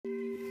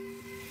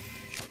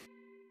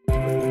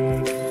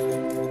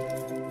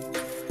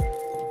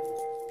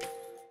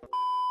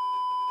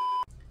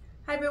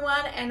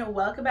and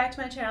welcome back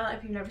to my channel.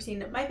 If you've never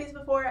seen my face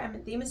before, I'm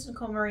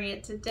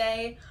themissnicolemarie.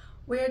 Today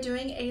we're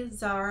doing a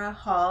Zara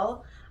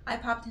haul. I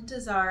popped into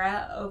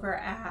Zara over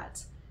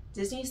at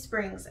Disney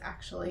Springs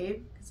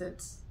actually, because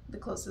it's the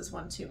closest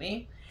one to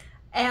me.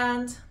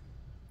 And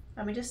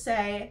let me just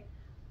say,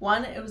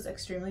 one, it was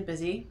extremely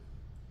busy.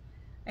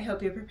 I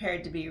hope you're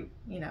prepared to be,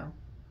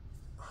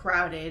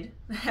 crowded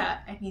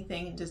at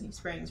anything in Disney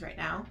Springs right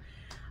now.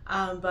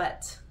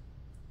 But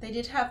they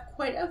did have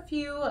quite a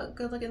few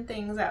good looking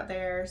things out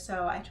there,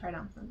 so I tried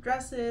on some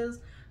dresses,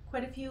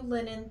 quite a few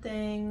linen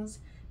things,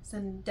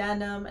 some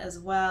denim as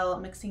well,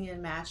 mixing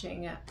and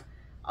matching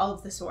all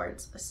of the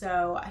sorts.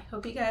 So I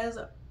hope you guys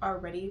are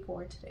ready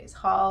for today's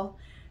haul.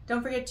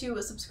 Don't forget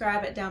to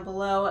subscribe down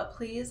below.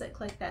 Please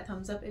click that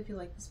thumbs up if you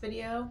like this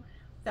video.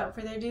 Without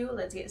further ado,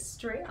 let's get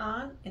straight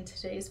on in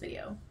today's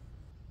video.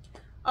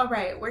 All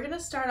right, we're gonna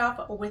start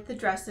off with the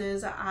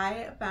dresses.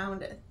 I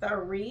found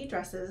 3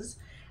 dresses.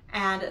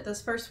 And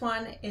this first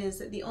one is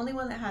the only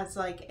one that has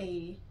like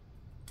a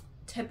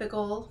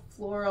typical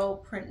floral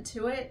print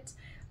to it,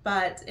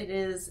 but it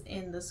is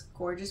in this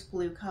gorgeous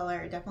blue color.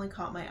 It definitely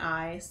caught my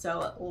eye,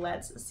 so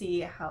let's see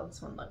how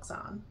this one looks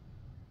on.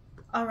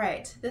 All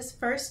right, this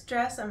first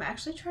dress I'm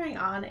actually trying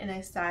on in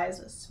a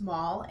size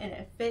small, and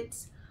it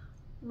fits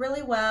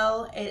really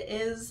well. It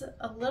is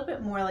a little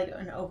bit more like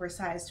an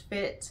oversized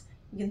fit.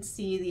 You can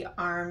see the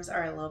arms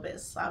are a little bit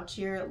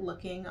slouchier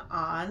looking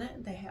on.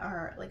 They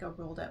are like a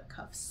rolled up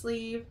cuff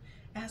sleeve.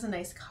 It has a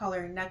nice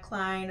collar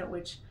neckline,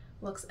 which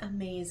looks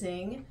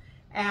amazing,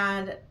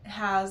 and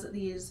has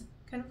these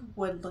kind of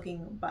wood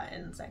looking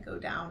buttons that go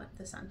down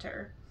the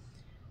center.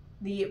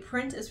 The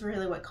print is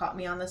really what caught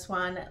me on this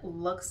one. It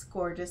looks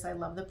gorgeous. I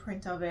love the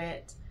print of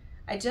it.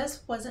 I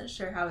just wasn't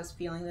sure how I was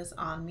feeling this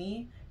on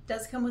me. It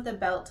does come with a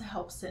belt to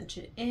help cinch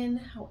it in.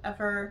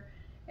 However,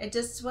 it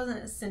just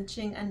wasn't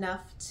cinching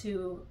enough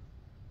to,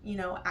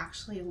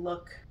 actually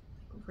look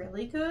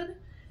really good.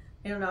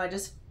 I don't know,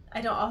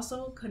 I don't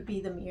also could be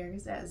the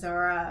mirrors at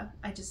Zara.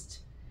 I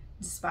just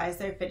despise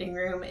their fitting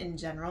room in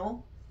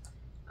general.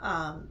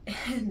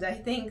 And I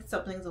think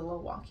something's a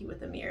little wonky with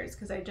the mirrors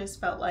because I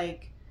just felt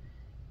like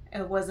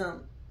I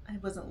wasn't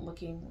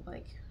looking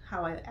like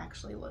how I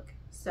actually look.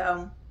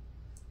 So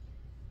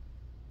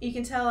you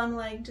can tell I'm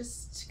like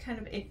just kind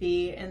of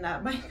iffy, and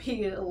that might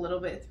be a little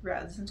bit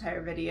throughout this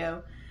entire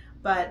video.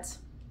 But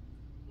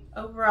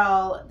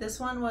overall, this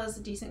one was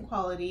decent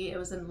quality. It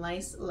was a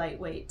nice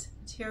lightweight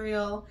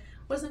material.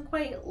 Wasn't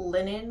quite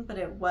linen, but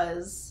it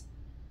was,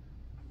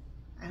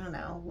 I don't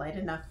know, light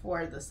enough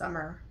for the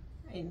summer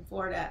in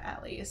Florida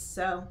at least.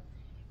 So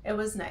it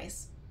was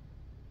nice.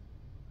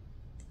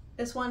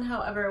 This one,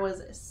 however,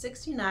 was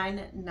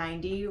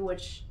 $69.90,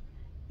 which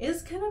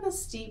is kind of a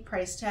steep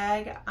price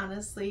tag.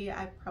 Honestly,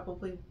 I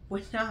probably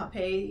would not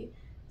pay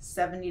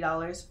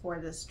 $70 for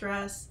this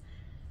dress.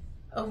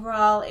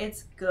 Overall,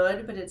 it's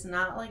good, but it's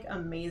not like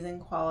amazing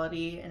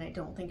quality, and I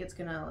don't think it's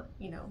gonna,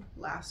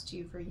 last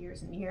you for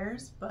years and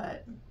years,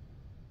 but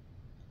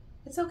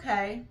it's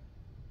okay.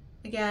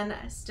 Again,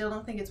 I still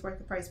don't think it's worth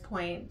the price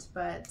point,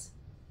 but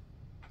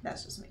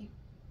that's just me.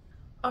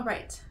 All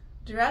right,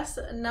 dress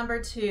number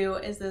 2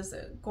 is this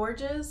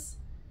gorgeous,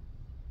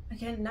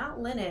 again, not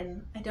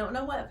linen. I don't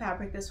know what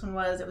fabric this one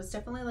was. It was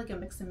definitely like a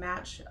mix and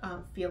match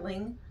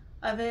feeling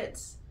of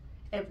it.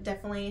 It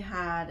definitely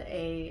had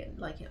a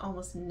like an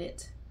almost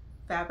knit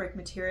fabric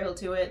material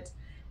to it,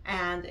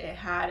 and it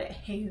had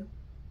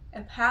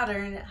a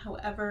pattern.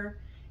 However,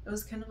 it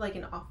was kind of like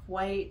an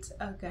off-white,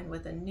 again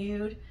with a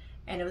nude,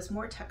 and it was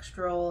more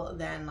textural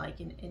than like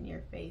an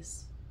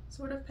in-your-face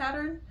sort of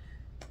pattern.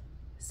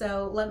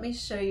 So let me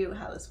show you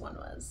how this one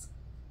was.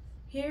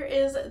 Here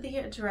is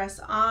the dress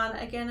on.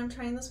 Again, I'm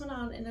trying this one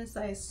on in a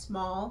size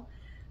small.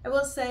 I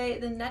will say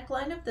the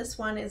neckline of this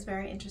one is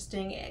very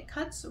interesting. It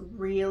cuts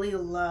really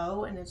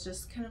low, and it's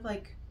just kind of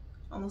like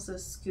almost a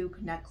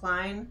scoop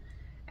neckline,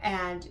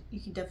 and you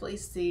can definitely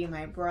see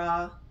my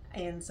bra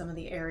in some of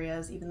the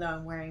areas, even though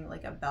I'm wearing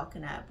like a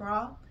balconette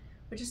bra,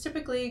 which is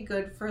typically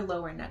good for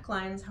lower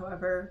necklines.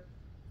 However,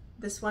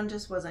 this one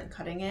just wasn't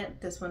cutting it.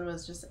 This one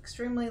was just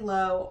extremely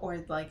low, or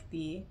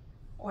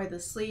the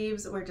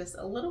sleeves were just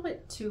a little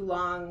bit too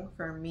long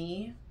for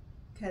me,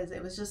 because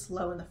it was just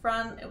low in the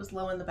front, it was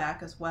low in the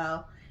back as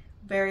well.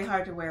 Very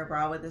hard to wear a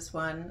bra with this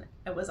one.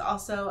 It was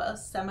also a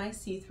semi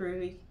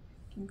see-through. You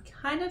can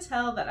kind of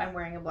tell that I'm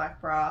wearing a black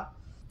bra.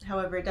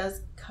 However, it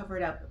does cover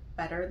it up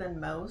better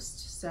than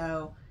most,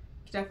 so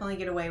you can definitely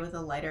get away with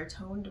a lighter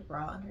toned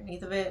bra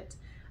underneath of it.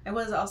 I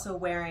was also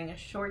wearing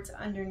shorts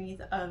underneath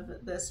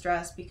of this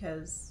dress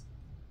because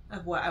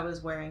of what I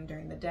was wearing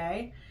during the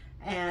day,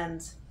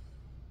 and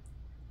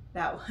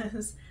that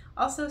was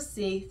also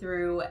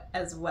see-through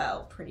as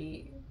well,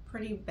 pretty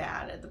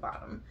bad at the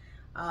bottom.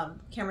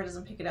 Camera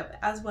doesn't pick it up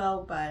as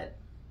well, but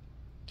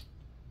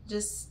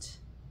just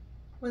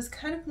was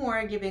kind of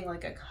more giving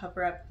like a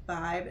cover-up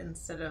vibe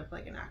instead of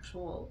like an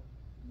actual,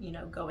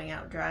 going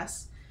out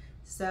dress.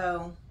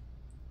 So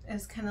it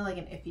was kind of like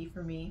an iffy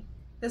for me.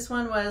 This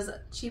one was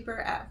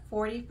cheaper at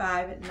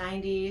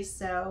 $45.90,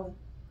 so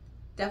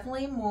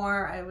Definitely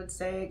more, I would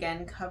say,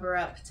 again, cover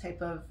up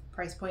type of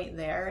price point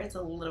there. It's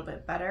a little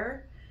bit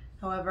better.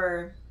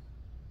 However,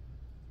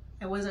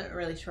 I wasn't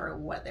really sure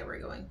what they were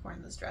going for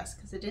in this dress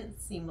because it didn't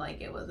seem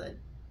like it was a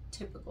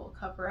typical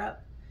cover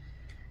up.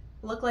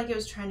 It looked like it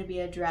was trying to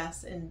be a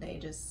dress and they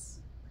just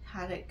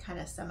had it kind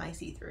of semi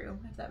see-through,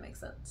 if that makes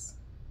sense.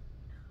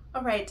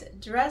 All right,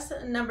 dress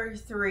number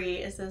 3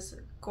 is this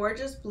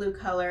gorgeous blue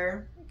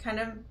color, kind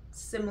of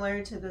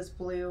similar to this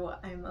blue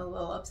I'm a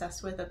little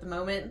obsessed with at the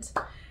moment.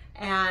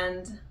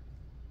 And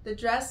the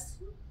dress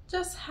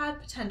just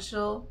had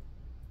potential,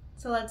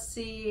 so let's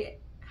see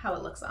how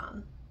it looks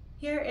on.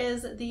 Here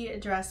is the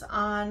dress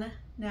on.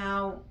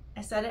 Now,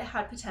 I said it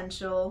had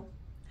potential,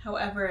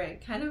 however,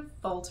 it kind of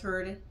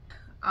faltered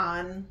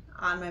on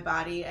my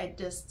body. I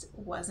just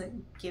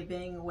wasn't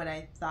giving what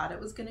I thought it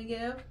was gonna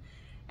give.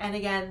 And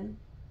again,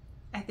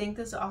 I think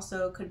this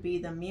also could be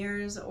the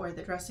mirrors or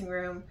the dressing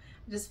room.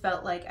 I just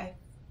felt like I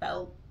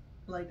felt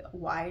like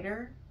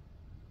wider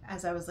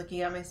as I was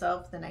looking at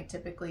myself than I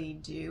typically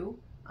do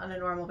on a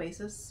normal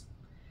basis.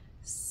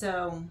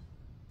 So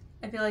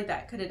I feel like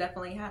that could have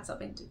definitely had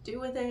something to do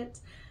with it.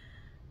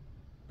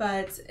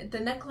 But the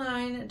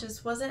neckline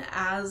just wasn't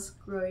as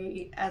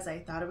great as I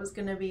thought it was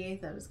gonna be. I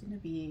thought it was gonna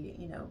be,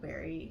 you know,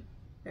 very,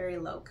 very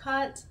low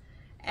cut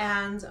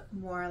and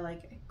more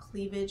like a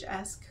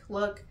cleavage-esque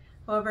look.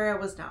 However, I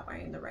was not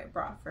wearing the right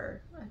bra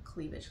for a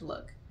cleavage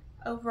look.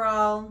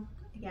 Overall,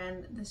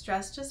 again, this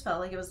dress just felt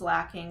like it was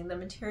lacking. The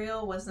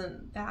material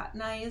wasn't that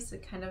nice.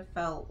 It kind of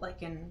felt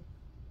like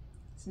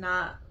it's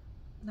not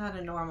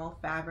a normal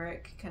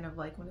fabric, kind of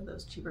like one of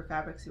those cheaper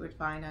fabrics you would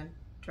find on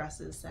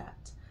dresses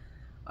that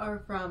are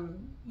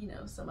from, you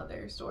know, some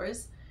other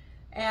stores.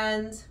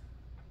 And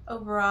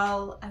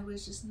overall, I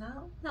was just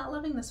not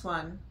loving this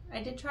one.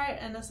 I did try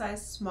it in a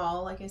size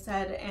small, like I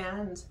said,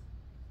 and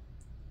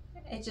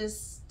it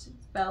just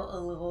felt a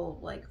little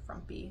like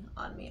frumpy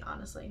on me,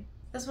 honestly.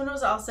 This one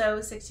was also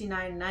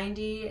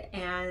 $69.90,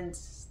 and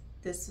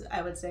this,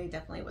 I would say,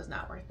 definitely was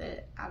not worth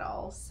it at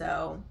all.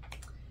 So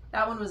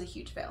that one was a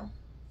huge fail.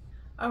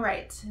 All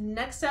right,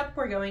 next up,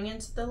 we're going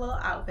into the little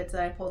outfits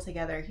that I pulled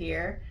together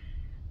here.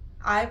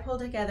 I pulled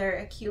together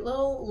a cute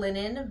little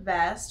linen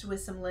vest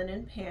with some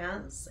linen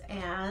pants,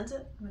 and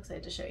I'm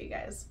excited to show you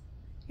guys.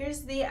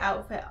 Here's the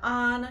outfit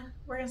on.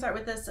 We're gonna start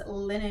with this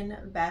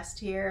linen vest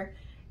here.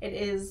 It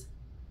is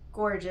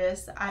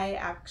gorgeous. I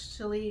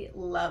actually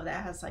love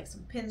that it has like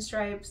some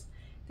pinstripes.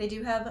 They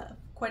do have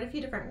quite a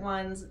few different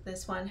ones.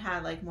 This one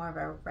had like more of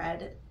a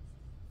red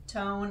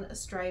tone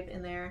stripe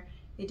in there.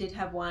 They did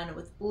have one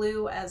with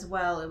blue as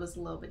well. It was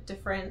a little bit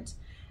different.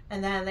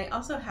 And then they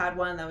also had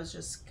one that was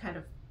just kind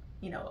of,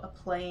 you know, a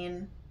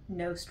plain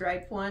no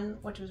stripe one,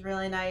 which was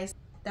really nice.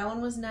 That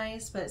one was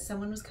nice, but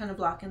someone was kind of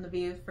blocking the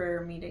view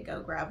for me to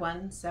go grab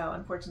one. So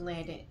unfortunately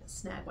I didn't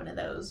snag one of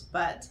those,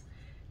 but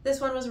this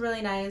one was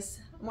really nice.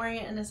 I'm wearing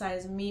it in a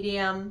size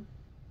medium.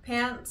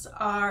 Pants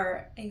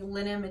are a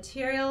linen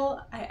material.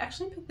 I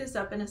actually picked this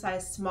up in a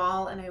size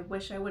small, and I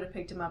wish I would have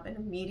picked them up in a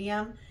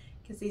medium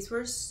because these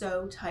were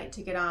so tight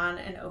to get on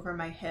and over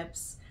my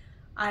hips.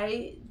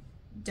 I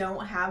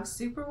don't have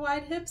super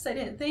wide hips, I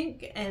didn't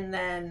think, and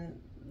then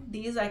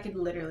these I could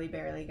literally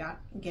barely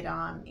get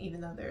on, even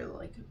though they're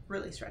like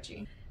really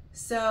stretchy.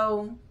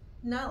 So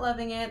not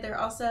loving it. They're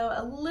also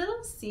a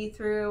little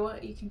see-through.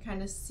 You can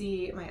kind of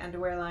see my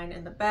underwear line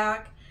in the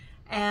back,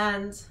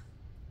 and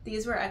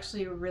these were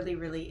actually really,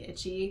 really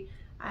itchy.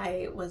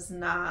 I was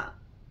not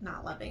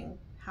loving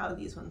how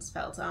these ones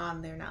felt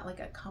on. They're not like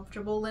a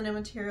comfortable linen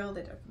material.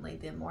 They're definitely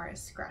the more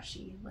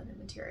scratchy linen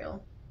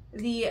material.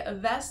 The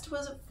vest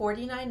was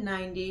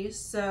 $49.90,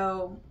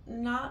 so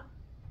not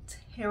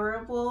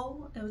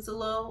terrible. It was a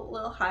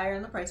little higher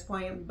in the price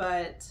point,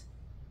 but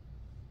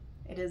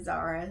it is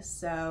Zara,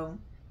 so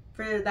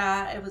for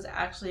that it was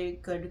actually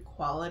good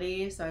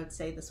quality. So I would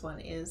say this one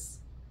is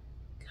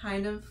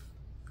kind of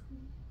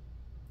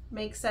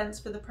makes sense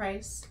for the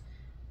price.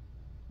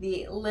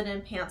 The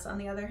linen pants, on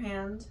the other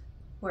hand,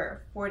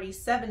 were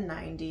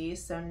 $47.90,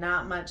 so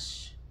not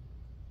much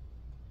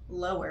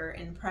lower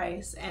in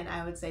price, and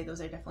I would say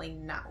those are definitely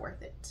not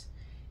worth it.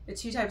 The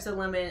two types of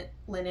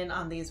linen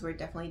on these were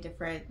definitely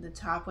different. The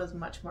top was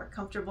much more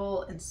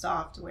comfortable and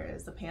soft,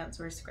 whereas the pants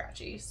were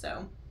scratchy.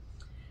 So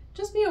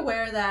just be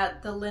aware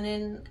that the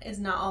linen is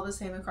not all the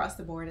same across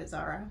the board at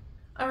Zara.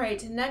 All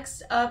right,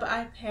 next up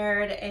I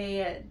paired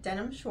a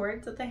denim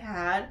short that they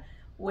had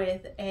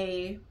with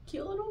a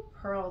cute little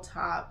pearl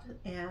top,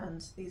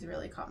 and these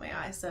really caught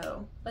my eye,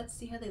 so let's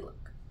see how they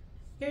look.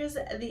 Here's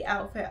the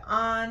outfit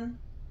on.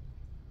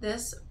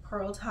 This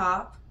pearl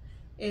top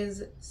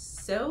is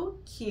so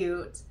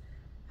cute.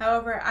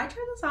 However, I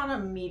tried this on a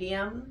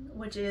medium,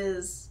 which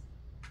is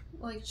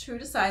like true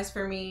to size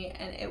for me,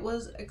 and it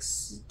was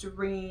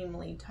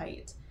extremely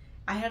tight.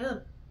 I had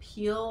to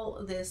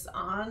peel this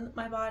on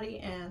my body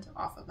and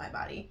off of my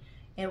body.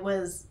 It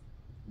was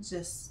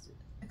just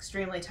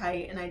extremely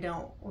tight, and I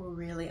don't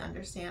really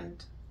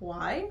understand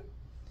why.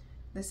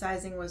 The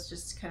sizing was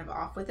just kind of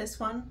off with this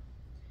one.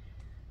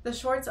 The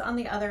shorts, on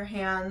the other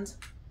hand,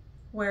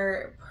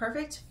 were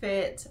perfect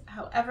fit.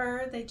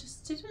 However, they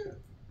just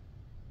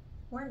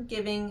weren't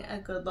giving a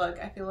good look.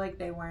 I feel like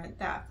they weren't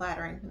that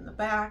flattering from the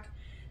back.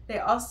 They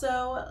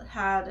also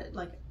had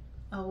like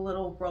a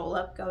little roll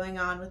up going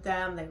on with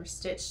them. They were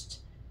stitched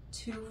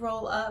to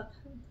roll up.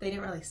 They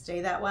didn't really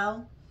stay that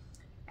well.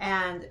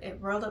 And it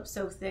rolled up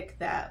so thick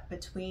that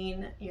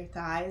between your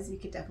thighs, you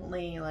could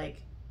definitely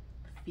like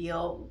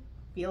feel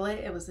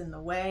it. It was in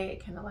the way.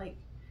 It kind of like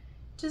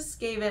just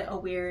gave it a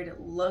weird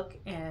look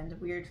and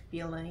weird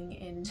feeling,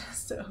 and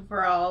just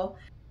overall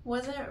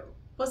wasn't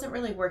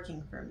really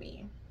working for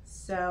me.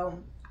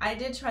 So I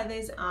did try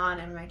these on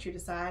in my true to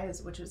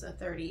size, which was a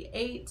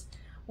 38,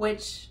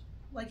 which,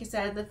 like I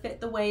said, the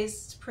fit the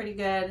waist pretty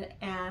good,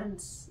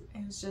 and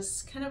it was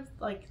just kind of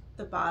like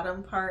the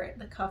bottom part,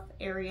 the cuff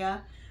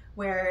area,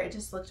 where it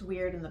just looked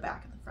weird in the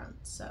back and the front.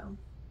 So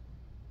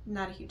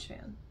not a huge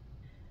fan.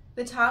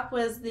 The top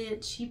was the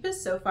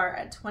cheapest so far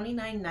at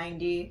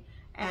 $29.90,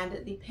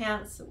 and the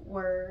pants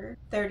were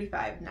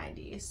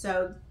 $35.90.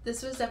 So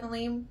this was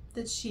definitely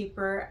the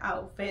cheaper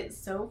outfit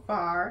so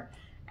far,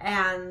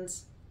 and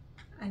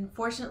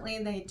unfortunately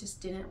they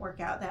just didn't work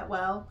out that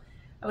well.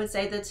 I would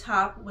say the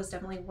top was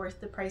definitely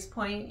worth the price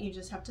point. You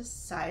just have to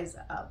size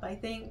up, I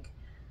think,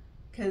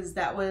 because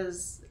that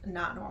was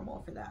not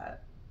normal for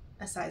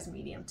a size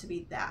medium to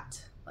be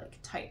that like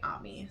tight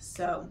on me.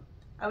 So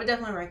I would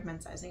definitely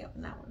recommend sizing up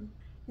in that one.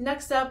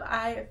 Next up,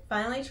 I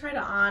finally tried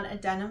on a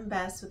denim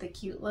vest with a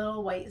cute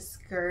little white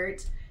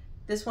skirt.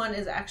 This one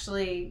is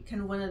actually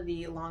kind of one of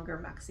the longer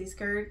maxi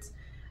skirts,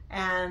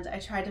 and I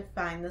tried to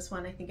find this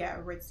one I think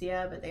at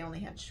Aritzia, but they only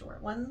had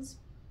short ones.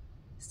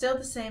 Still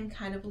the same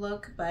kind of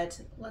look, but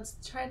let's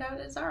try it out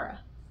at Zara.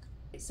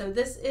 So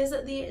this is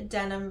the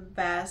denim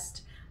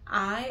vest.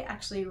 I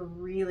actually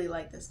really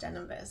like this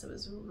denim vest. It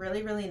was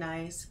really, really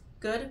nice,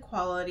 good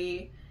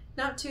quality,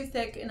 not too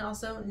thick, and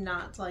also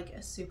not like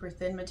a super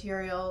thin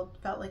material.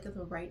 Felt like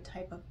the right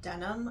type of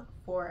denim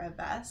for a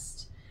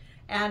vest.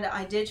 And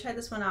I did try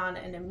this one on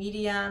in a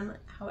medium.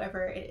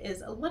 However, it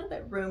is a little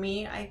bit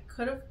roomy. I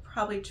could have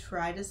probably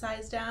tried to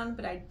size down,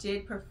 but I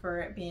did prefer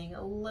it being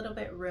a little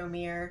bit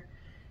roomier,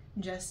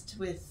 just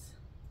with,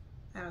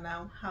 I don't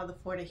know, how the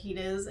floor to heat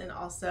is. And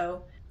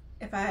also,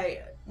 if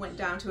I went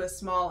down to a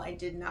small, I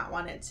did not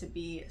want it to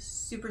be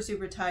super,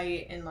 super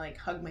tight and like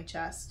hug my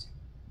chest.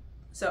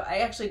 So I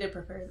actually did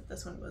prefer that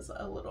this one was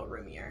a little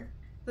roomier.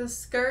 The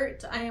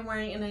skirt I am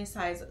wearing in a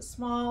size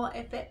small.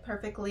 It fit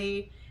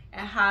perfectly. It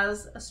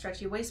has a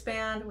stretchy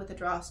waistband with a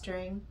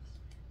drawstring.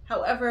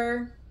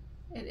 However,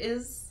 it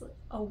is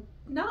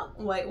not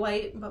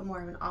white, but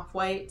more of an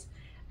off-white.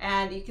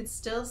 And you could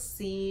still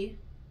see,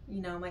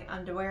 you know, my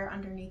underwear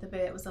underneath of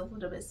it. It was a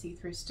little bit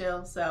see-through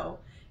still. So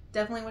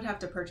definitely would have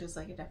to purchase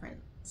like a different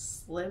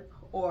slip,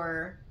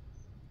 or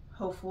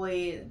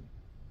hopefully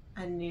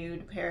a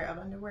nude pair of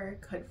underwear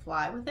could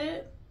fly with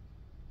it.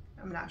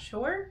 I'm not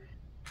sure.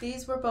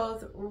 These were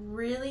both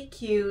really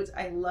cute.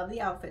 I love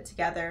the outfit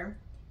together.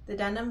 The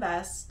denim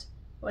vest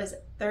was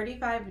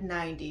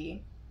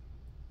 $35.90,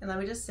 and let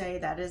me just say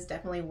that is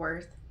definitely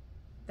worth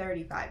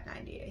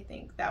 $35.90. I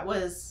think that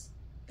was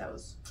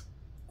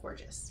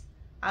gorgeous.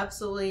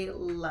 Absolutely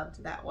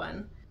loved that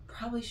one.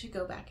 Probably should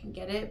go back and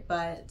get it,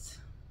 but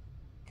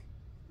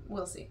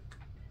we'll see.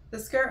 The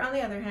skirt, on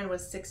the other hand,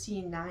 was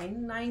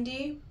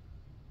 $69.90,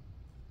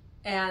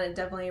 and it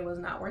definitely was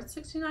not worth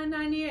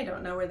 $69.90. I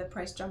don't know where the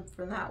price jump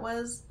from that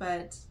was,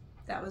 but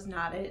that was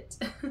not it.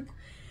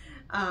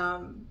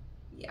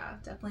 Yeah,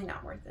 definitely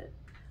not worth it.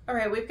 All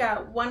right, we've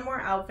got one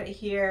more outfit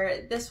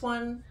here. This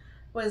one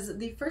was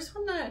the first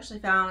one that I actually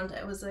found.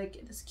 It was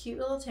like this cute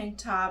little tank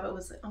top. It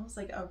was almost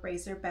like a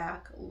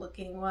razorback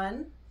looking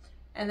one.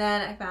 And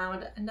then I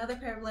found another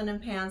pair of linen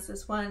pants.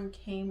 This one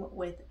came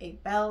with a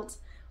belt,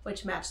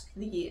 which matched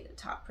the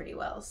top pretty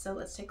well. So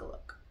let's take a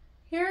look.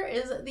 Here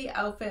is the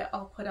outfit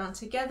I'll put on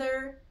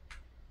together.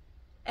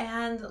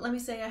 And let me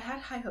say, I had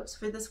high hopes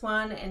for this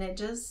one, and it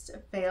just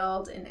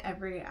failed in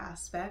every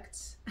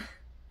aspect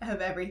of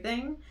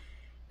everything.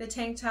 The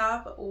tank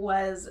top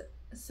was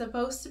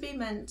supposed to be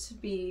meant to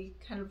be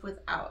kind of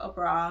without a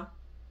bra,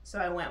 so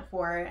I went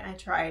for it. I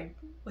tried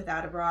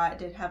without a bra. It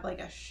did have like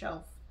a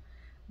shelf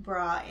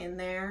bra in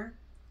there.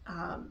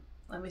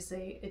 Let me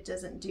say, it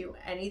doesn't do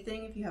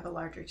anything if you have a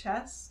larger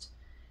chest,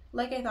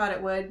 like I thought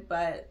it would,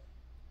 but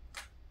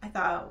I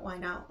thought, why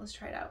not? Let's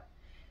try it out.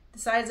 The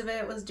sides of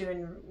it was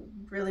doing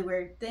really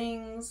weird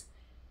things.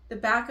 The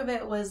back of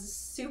it was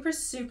super,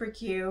 super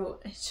cute.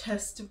 It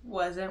just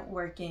wasn't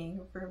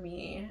working for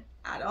me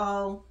at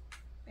all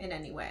in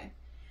any way,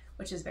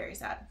 which is very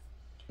sad.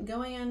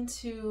 Going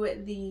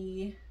into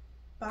the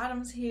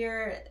bottoms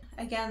here,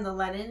 again, the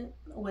linen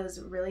was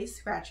really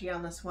scratchy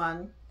on this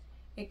one.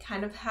 It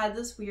kind of had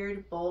this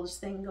weird bulge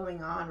thing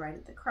going on right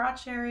at the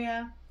crotch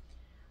area.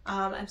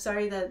 I'm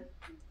sorry that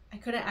I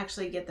couldn't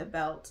actually get the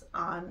belt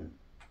on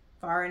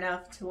far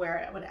enough to where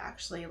it would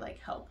actually like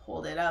help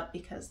hold it up,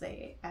 because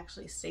they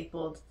actually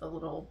stapled the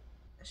little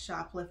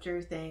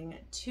shoplifter thing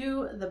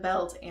to the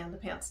belt and the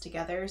pants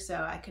together, so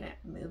I couldn't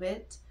move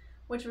it,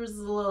 which was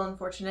a little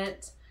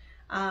unfortunate.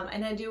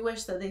 And I do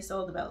wish that they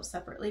sold the belt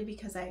separately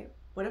because I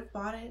would have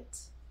bought it.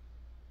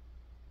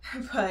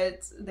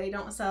 But they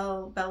don't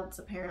sell belts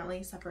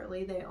apparently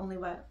separately. They only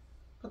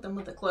put them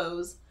with the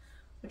clothes,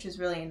 which is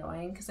really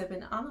annoying because I've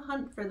been on the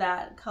hunt for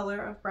that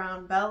color of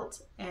brown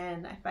belt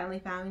and I finally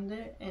found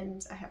it,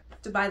 and I have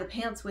to buy the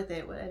pants with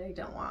it that I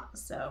don't want.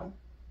 So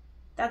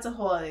that's a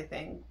whole other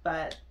thing.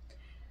 But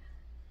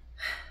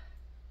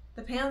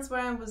the pants what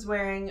I was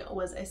wearing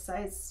was a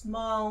size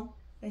small.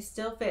 They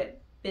still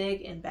fit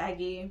big and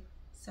baggy,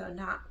 so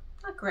not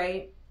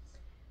great.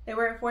 They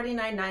were at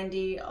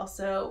 $49.90.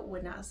 Also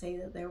would not say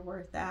that they're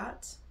worth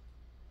that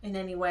in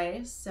any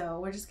way. So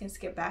we're just gonna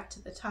skip back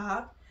to the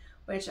top,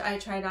 which I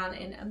tried on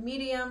in a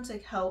medium to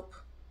help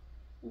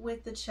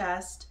with the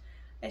chest.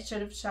 I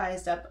should have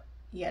sized up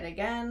yet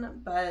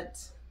again,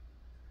 but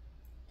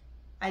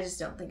I just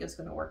don't think it's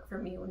gonna work for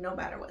me no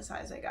matter what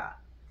size I got.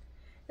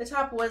 The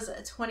top was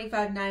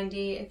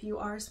 $25.90. If you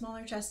are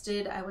smaller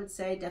chested, I would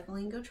say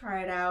definitely go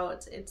try it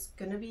out. It's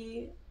gonna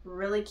be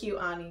really cute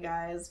on you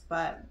guys,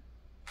 but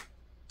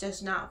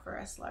just not for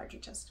us larger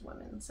chested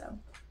women. So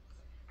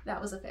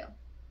that was a fail.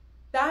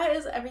 That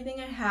is everything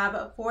I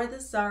have for the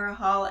Zara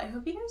haul. I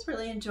hope you guys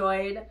really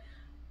enjoyed.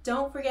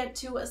 Don't forget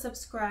to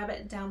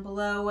subscribe down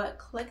below.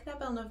 Click that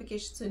bell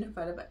notification so you're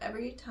notified of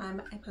every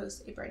time I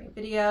post a brand new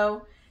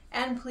video.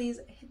 And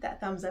please hit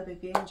that thumbs up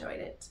if you enjoyed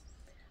it.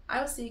 I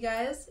will see you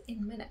guys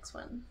in my next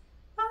one.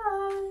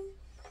 Bye!